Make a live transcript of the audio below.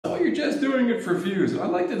you're just doing it for views.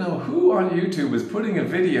 I'd like to know who on YouTube is putting a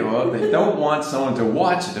video up. They don't want someone to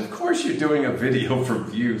watch it. Of course you're doing a video for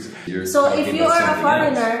views. So if you are a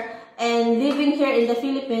foreigner and living here in the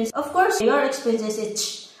Philippines, of course your expenses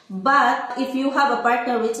is but if you have a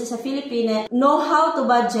partner which is a Filipina, know how to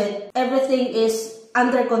budget, everything is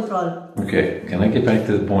under control. Okay, can I get back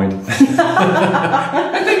to the point?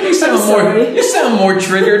 I think you sound more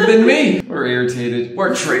triggered than me. We're irritated.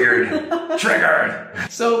 We're triggered. Triggered.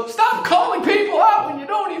 So stop calling people out when you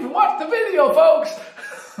don't even watch the video, folks.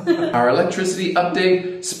 Our electricity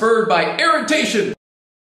update spurred by irritation.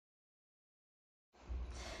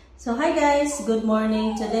 So hi guys, good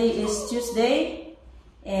morning. Today is Tuesday.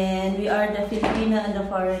 And we are the Filipina and the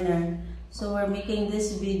foreigner. So we're making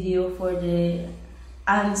this video for the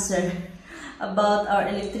answer about our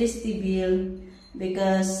electricity bill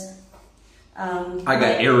because I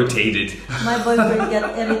got irritated. My boyfriend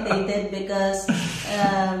got irritated because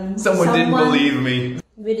someone didn't believe me.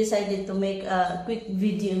 We decided to make a quick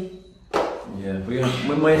video. Yeah, we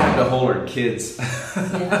might have to hold our kids.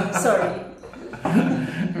 Yeah, sorry.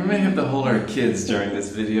 We may have to hold our kids during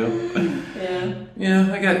this video.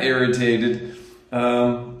 Yeah, I got irritated.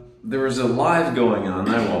 There was a live going on.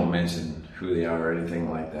 I won't mention who they are or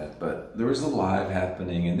anything like that, but there was a live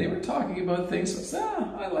happening and they were talking about things. So I said,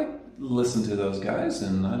 I like to listen to those guys,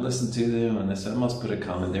 and I listened to them and I said, I must put a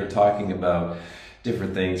comment. They were talking about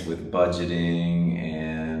different things with budgeting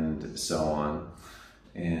and so on.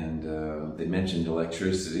 And they mentioned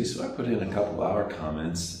electricity, so I put in a couple of our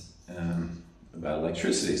comments about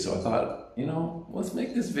electricity. So I thought, you know, let's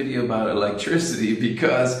make this video about electricity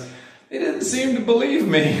because they didn't seem to believe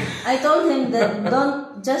me. I told him that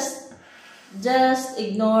don't just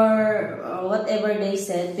ignore whatever they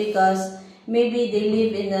said because maybe they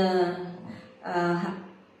live in a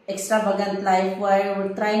extravagant life while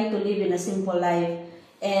we're trying to live in a simple life.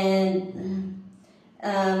 And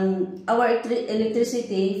our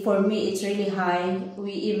electricity, for me, it's really high.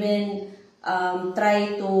 We even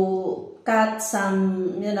try to cut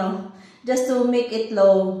some, you know, just to make it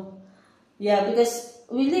low. Yeah, because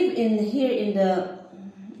we live here in the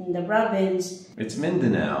province. It's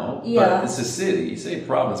Mindanao, but it's a city. You say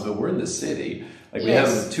province, but we're in the city. Like we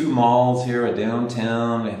have 2 malls here, a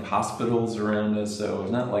downtown, we have hospitals around us, so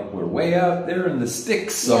it's not like we're way out there in the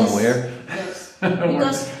sticks somewhere. Yes.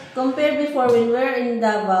 Because compared before when we're in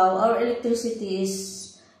Davao, our electricity is,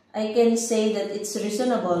 I can say that it's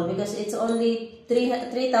reasonable because it's only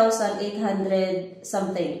 3,800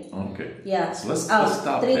 something. Okay. Yeah. So let's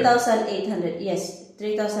stop 3,800. Yes,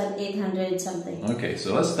 3,800 something. Okay,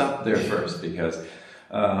 so let's stop there first because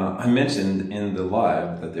I mentioned in the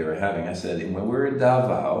live that they were having, I said when we were in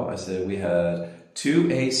Davao, I said we had 2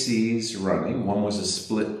 ACs running. One was a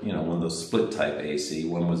split, you know, one of those split type AC.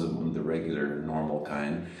 One was the regular normal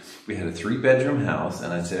kind. We had a 3-bedroom house,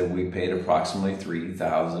 and I said we paid approximately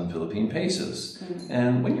 3,000 Philippine pesos.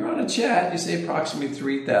 And when you're on a chat, you say approximately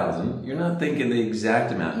 3,000. You're not thinking the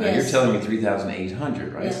exact amount. Now you're telling me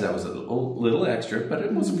 3,800, right? So that was a little extra, but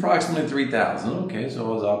it was approximately 3,000. Okay, so I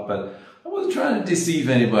was off, but I wasn't trying to deceive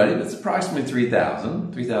anybody. That's approximately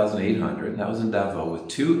 3,000, 3,800. That was in Davao with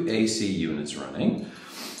 2 AC units running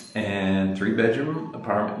and 3-bedroom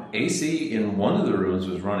apartment. AC in one of the rooms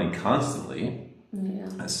was running constantly.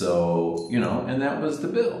 So, you know, and that was the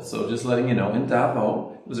bill. So just letting you know, in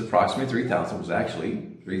Davao, it was approximately 3,000. It was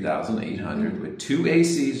actually 3,800 with 2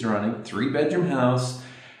 ACs running, 3-bedroom house,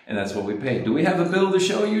 and that's what we paid. Do we have a bill to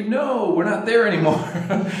show you? No, we're not there anymore.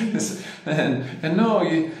 and no,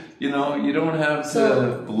 you know, you don't have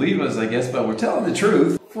to believe us, I guess, but we're telling the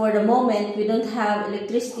truth. For the moment, we don't have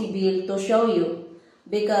electricity bill to show you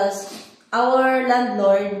because our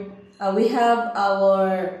landlord, we have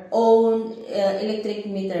our own electric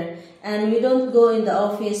meter and we don't go in the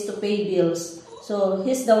office to pay bills. So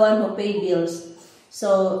he's the one who pays bills.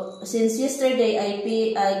 So since yesterday I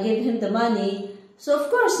gave him the money, so of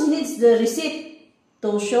course he needs the receipt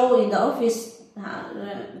to show in the office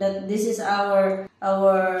that this is our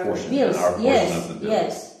bills.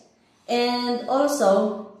 Yes. And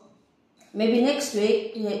also maybe next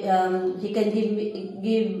week he can give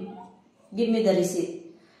me the receipt.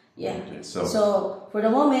 Yeah. Okay, so for the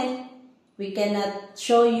moment we cannot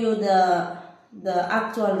show you the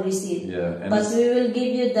actual receipt. Yeah. But we will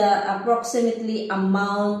give you the approximately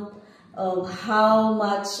amount of how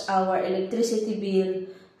much our electricity bill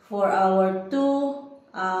for our 2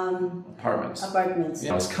 apartments.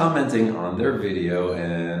 Yeah, I was commenting on their video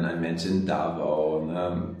and I mentioned Davao,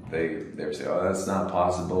 and they were saying, oh, that's not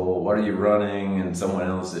possible, what are you running? And someone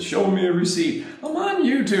else says, show me a receipt. I'm on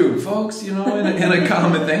YouTube, folks, you know, in a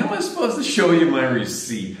comment thing, how am I supposed to show you my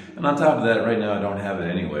receipt? And on top of that, right now I don't have it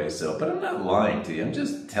anyway. So, but I'm not lying to you. I'm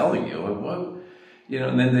just telling you.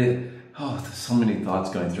 And then there's so many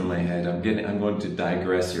thoughts going through my head. I'm going to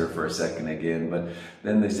digress here for a second again. But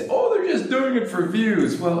then they say, oh, they're just doing it for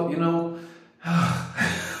views. Well,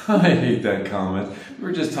 I hate that comment. We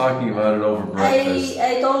were just talking about it over breakfast.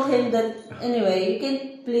 I told him that anyway, you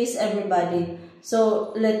can please everybody.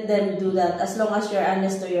 So let them do that as long as you're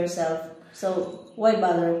honest to yourself. So why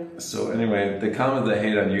bother? So anyway, the comment that I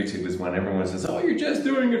hate on YouTube is when everyone says, oh, you're just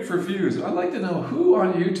doing it for views. I'd like to know who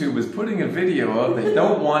on YouTube is putting a video up. They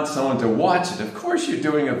don't want someone to watch it. Of course you're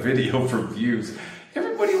doing a video for views.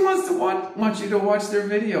 Everybody wants you to watch their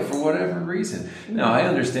video for whatever reason. Now, I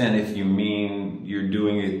understand if you mean you're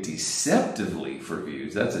doing it deceptively for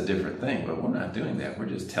views. That's a different thing, but we're not doing that. We're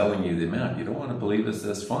just telling you the amount. You don't want to believe us,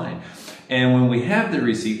 that's fine. And when we have the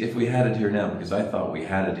receipt, if we had it here now, because I thought we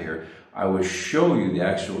had it here, I will show you the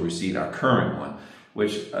actual receipt, our current one,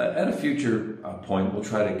 which at a future point we'll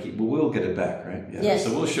try to keep, but we'll get it back, right? Yeah. Yes.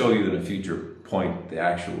 So we'll show you in a future point the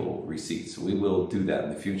actual receipt. So we will do that in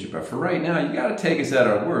the future. But for right now, you got to take us at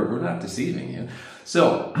our word. We're not deceiving you.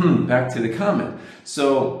 So back to the comment.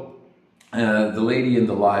 So the lady in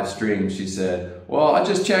the live stream, she said, well, I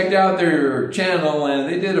just checked out their channel and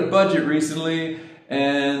they did a budget recently.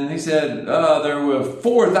 And he said, there were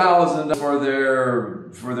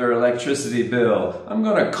 $4,000 for their electricity bill. I'm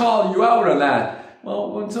going to call you out on that.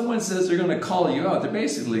 Well, when someone says they're going to call you out, they're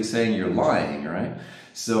basically saying you're lying, right?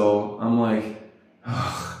 So I'm like,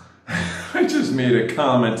 oh, I just made a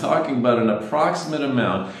comment talking about an approximate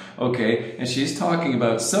amount, okay? And she's talking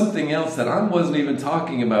about something else that I wasn't even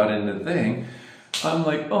talking about in the thing. I'm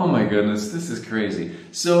like, oh my goodness, this is crazy.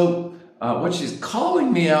 So what she's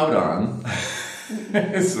calling me out on...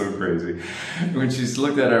 It's so crazy. When she's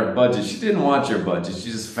looked at our budget, she didn't watch our budget.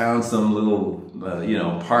 She just found some little,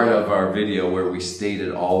 part of our video where we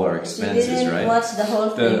stated all our expenses, she didn't right? watch the whole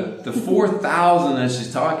thing. The $4,000 that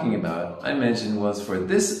she's talking about, I mentioned, was for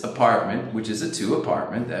this apartment, which is a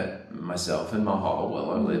 2-apartment that myself and Mahal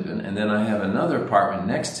live in. And then I have another apartment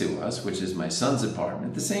next to us, which is my son's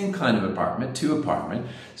apartment, the same kind of apartment, 2-apartment.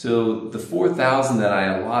 So the $4,000 that I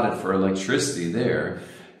allotted for electricity there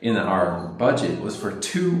in our budget was for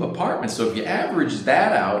 2 apartments. So if you average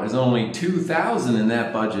that out, it's only $2,000 in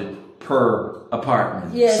that budget per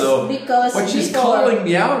apartment. Yes, so because what she's calling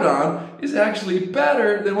me out on is actually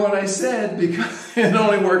better than what I said, because it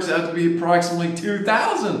only works out to be approximately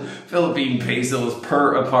 2,000 Philippine pesos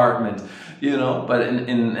per apartment. But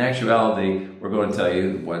in actuality, we're going to tell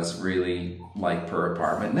you what's really like per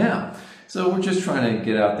apartment now. So we're just trying to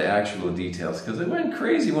get out the actual details, because it went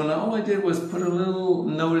crazy when all I did was put a little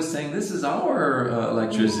notice saying this is our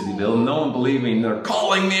electricity bill. No one believed me. They're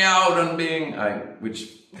calling me out on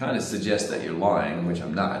which kind of suggests that you're lying, which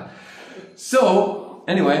I'm not. So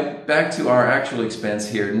anyway, back to our actual expense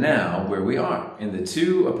here now, where we are in the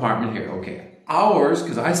 2-apartment here. Okay, ours,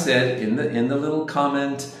 because I said in the little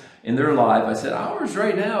comment in their live, I said ours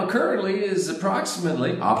right now currently is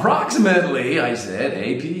approximately, I said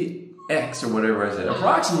APX or whatever I said,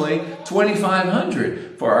 approximately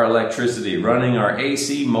 $2,500 for our electricity, running our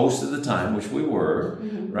AC most of the time, which we were,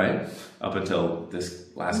 right, up until this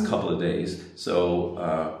last couple of days. So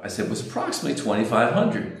I said it was approximately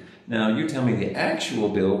 $2,500. Now you tell me the actual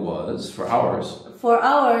bill was for ours. For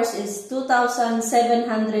ours is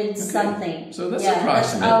 2,700 something. So that's That's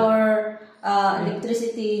approximate. our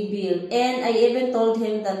electricity bill. And I even told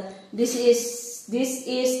him that this is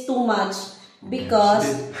too much, because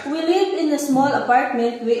we live in a small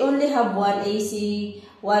apartment. We only have 1 AC,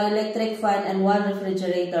 1 electric fan, and 1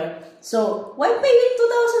 refrigerator. So why pay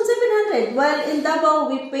 2,700? While in Davao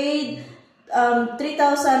we paid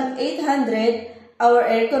 3,800. Our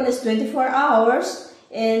aircon is 24 hours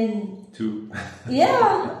and 2.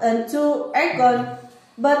 yeah, and 2 aircon,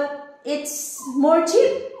 but it's more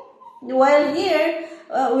cheap. While here,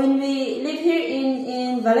 when we live here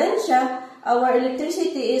in Valencia, our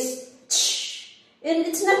electricity is and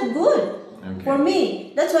it's not good for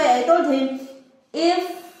me. That's why I told him,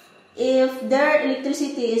 if their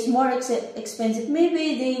electricity is more expensive,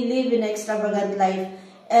 maybe they live an extravagant life.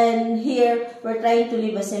 And here, we're trying to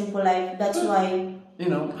live a simple life. That's why we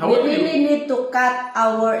really need to cut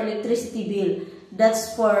our electricity bill.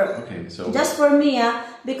 That's for just for me,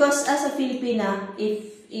 because as a Filipina,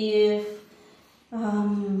 if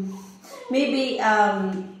maybe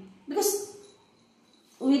because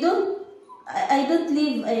we don't, I don't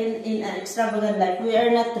live in an extravagant life. We are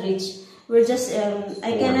not rich. we're just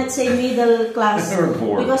I cannot say middle class We're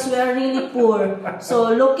poor. because we are really poor. So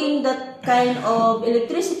looking that kind of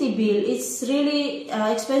electricity bill, it's really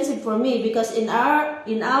expensive for me because in our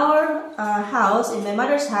house, in my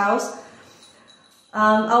mother's house,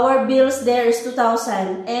 our bills there is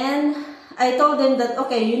 2,000, and I told them that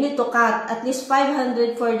okay, you need to cut at least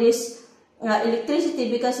 500 for this electricity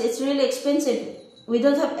because it's really expensive. We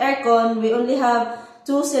don't have aircon. We only have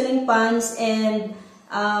 2 ceiling fans and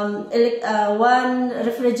 1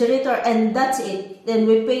 refrigerator, and that's it. Then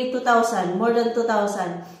we pay 2,000, more than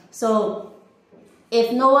 2,000. So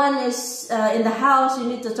if no one is in the house, you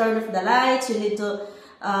need to turn off the lights. You need to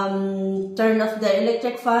turn off the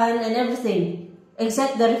electric fan and everything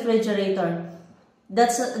except the refrigerator.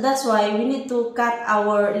 That's why we need to cut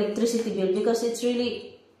our electricity bill because it's really.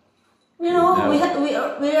 We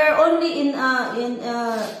are only in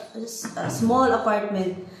a small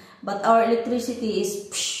apartment, but our electricity is.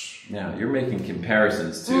 Yeah, you're making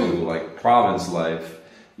comparisons to like province life,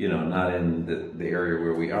 not in the area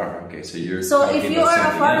where we are. Okay, so you're. So if you are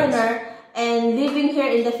a foreigner else. and living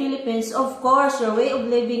here in the Philippines, of course your way of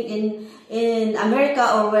living in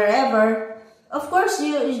America or wherever, of course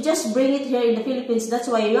you just bring it here in the Philippines. That's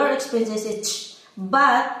why your expenses is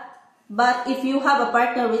But if you have a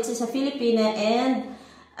partner which is a Filipina and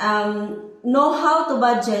know how to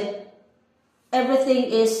budget,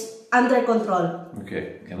 everything is under control.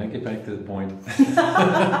 Okay, can I get back to the point?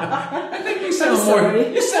 I think you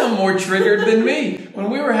sound more triggered than me.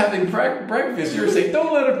 When we were having breakfast, you were saying,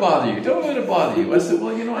 "Don't let it bother you. Don't let it bother you." I said,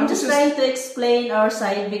 "Well, I'm just trying to explain our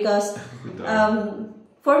side because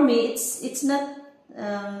for me it's not.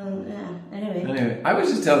 Anyway, I was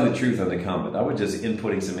just telling the truth on the comment. I was just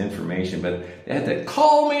inputting some information, but they had to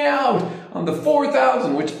call me out on the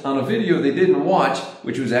 4,000, which on a video they didn't watch,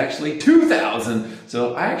 which was actually 2,000.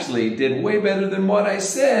 So I actually did way better than what I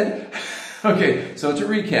said. Okay, so to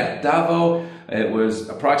recap, Davao, it was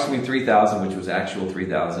approximately 3,000, which was actual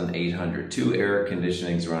 3,800. 2 air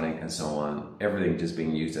conditionings running and so on. Everything just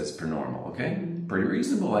being used as per normal, okay? Pretty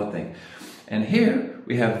reasonable, I think. And here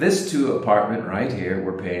we have this 2 apartment right here.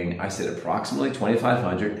 We're paying, I said approximately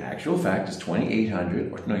 2,500. Actual fact is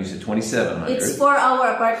 2,800. Or no, you said 2,700. It's for our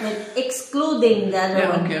apartment, excluding the other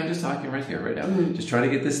one. Okay, I'm just talking right here, right now. Just trying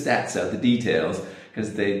to get the stats out, the details, because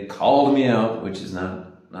they called me out, which is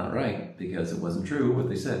not right because it wasn't true what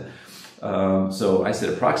they said. So I said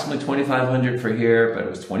approximately 2,500 for here, but it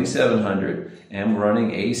was 2,700, and we're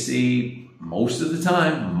running AC most of the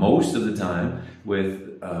time with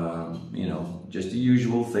just the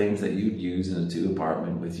usual things that you'd use in a 2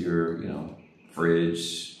 apartment with your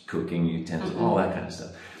fridge, cooking utensils, all that kind of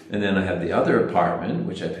stuff. And then I have the other apartment,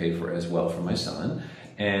 which I pay for as well for my son,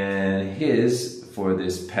 and his for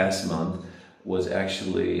this past month was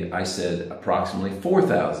actually, I said approximately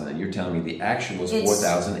 4,000, and you're telling me the actual was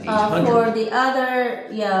 4,800. For the other,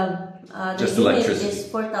 just the electricity is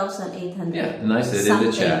 4,800. Yeah, and I said in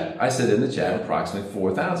the chat approximately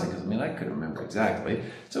 4,000 because I couldn't remember exactly.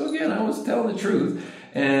 So again, I was telling the truth,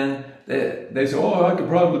 and they said, "Oh, I could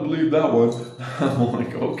probably believe that one." I'm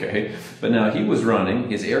like, okay, but now he was running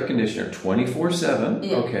his air conditioner 24/7,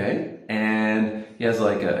 okay, and he has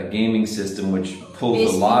like a gaming system which pulls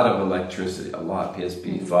PSP. a lot of electricity,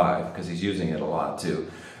 PSP 5 because he's using it a lot too.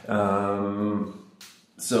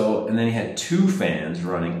 So, and then he had 2 fans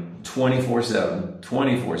running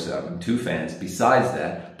 24/7, 2 fans besides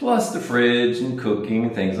that, plus the fridge and cooking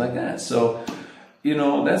and things like that. So,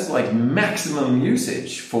 that's like maximum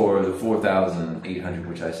usage for the 4,800,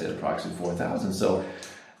 which I said approximately 4,000. So,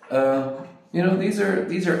 these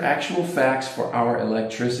are actual facts for our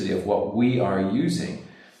electricity of what we are using.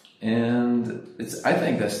 And I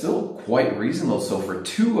think that's still quite reasonable. So for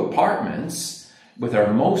 2 apartments, with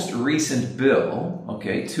our most recent bill,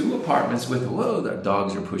 okay, 2 apartments with, whoa, the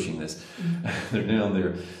dogs are pushing this. They're down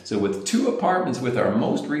there. So with 2 apartments with our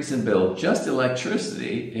most recent bill, just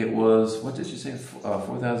electricity, it was, what did you say,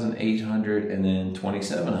 4,800 and then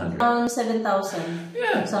 2,700. 7,000.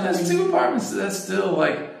 Yeah, that's 2 apartments. That's still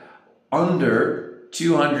like under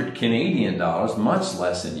 200 Canadian dollars, much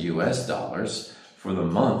less in US dollars. For the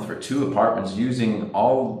month for 2 apartments using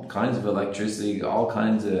all kinds of electricity, all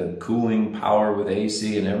kinds of cooling power with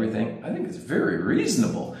AC and everything. I think it's very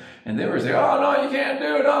reasonable. And they were saying, "Oh no, you can't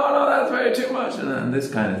do it. Oh no, that's way too much," and then this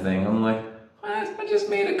kind of thing. I'm like, I just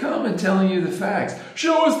made a comment telling you the facts.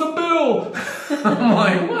 Show us the bill. I'm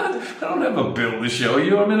like, what? I don't have a bill to show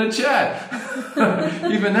you. I'm in a chat.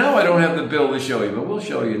 Even now, I don't have the bill to show you, but we'll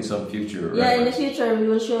show you in some future. Yeah, in the future, we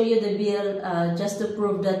will show you the bill just to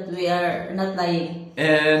prove that we are not lying.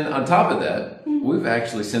 And on top of that, we've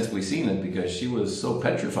actually, since we've seen it, because she was so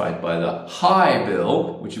petrified by the high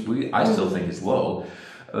bill, which I still think is low,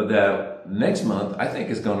 that next month I think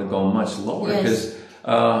is going to go much lower, because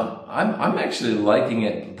I'm actually liking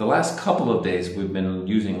it. The last couple of days we've been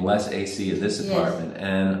using less AC in this apartment,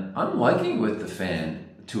 and I'm liking it with the fan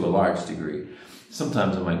to a large degree.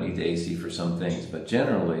 Sometimes I might need the AC for some things, but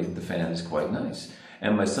generally the fan is quite nice.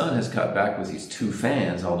 And my son has cut back with these 2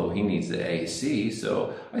 fans, although he needs the AC.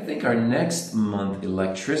 So I think our next month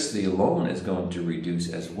electricity alone is going to reduce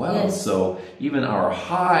as well. So even our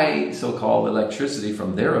high so-called electricity,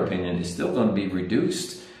 from their opinion, is still going to be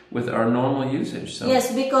reduced with our normal usage. So.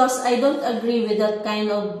 Yes, because I don't agree with that kind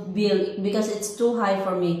of bill, because it's too high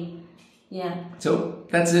for me. Yeah. So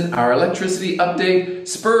that's it, our electricity update,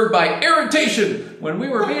 spurred by irritation when we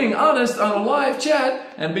were being honest on a live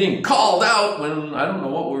chat and being called out when I don't know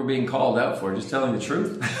what we were being called out for, just telling the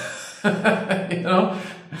truth. You know?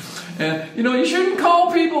 And you know, you shouldn't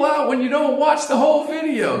call people out when you don't watch the whole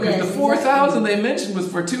video, because the 4,000 they mentioned was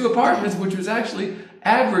for 2 apartments, which was actually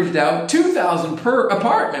averaged out 2,000 per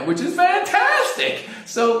apartment, which is fantastic.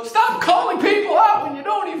 So stop calling people out when you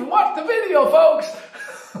don't even watch the video, folks.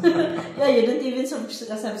 Yeah, you don't even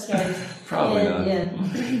subscribe. Probably not. Yeah.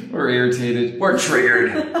 We're irritated. We're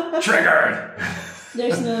triggered. Triggered.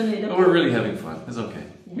 There's no need. But we're really having fun. It's okay.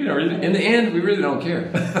 You know, in the end, we really don't care.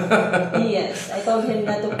 Yes, I told him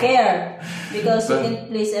not to care, because he can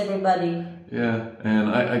please everybody. Yeah, and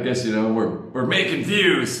I guess, you know, we're making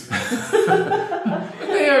views. But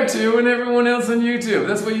they are too, and everyone else on YouTube.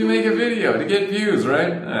 That's why you make a video, to get views,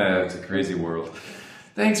 right? It's a crazy world.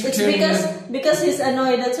 Thanks for tuning in. Because he's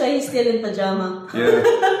annoyed, that's why he's still in pajama. Yeah.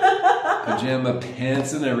 Pajama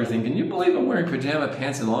pants and everything. Can you believe I'm wearing pajama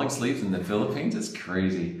pants and long sleeves in the Philippines? It's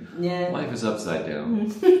crazy. Yeah. Life is upside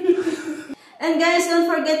down. And guys,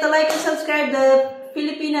 don't forget to like and subscribe the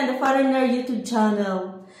Filipina and the Foreigner YouTube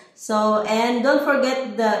channel. So, and don't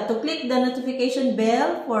forget to click the notification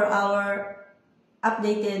bell for our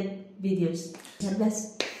updated videos. God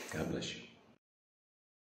bless. God bless you.